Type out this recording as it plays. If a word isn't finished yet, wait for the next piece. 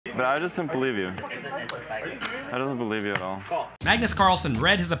But I just don't believe you. I don't believe you at all. Magnus Carlsen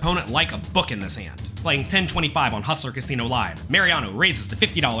read his opponent like a book in this hand. Playing 10-25 on Hustler Casino Live, Mariano raises to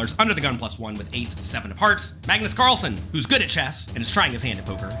 $50 under the gun +1 with ace-7 of hearts. Magnus Carlsen, who's good at chess and is trying his hand at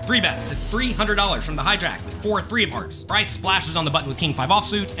poker, 3-bets to $300 from the hijack with 4-3 of hearts. Bryce splashes on the button with king-5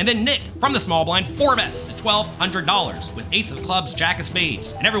 offsuit, and then Nick, from the small blind, 4-bets to $1,200 with ace of clubs, jack of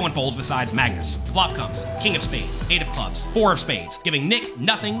spades, and everyone folds besides Magnus. The flop comes king of spades, 8 of clubs, 4 of spades, giving Nick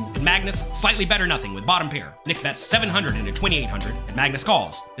nothing and Magnus slightly better nothing with bottom pair. Nick bets 700 into 2,800, and Magnus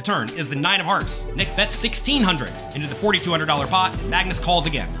calls. The turn is the 9 of hearts. Nick bets 1,600 into the $4,200 pot, and Magnus calls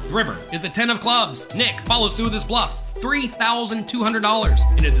again. The river is the 10 of clubs. Nick follows through with his bluff.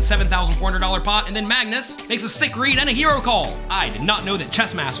 $3,200 into the $7,400 pot, and then Magnus makes a sick read and a hero call. I did not know that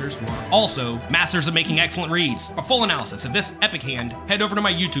chess masters were also masters of making excellent reads. For full analysis of this epic hand, head over to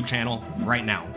my YouTube channel right now.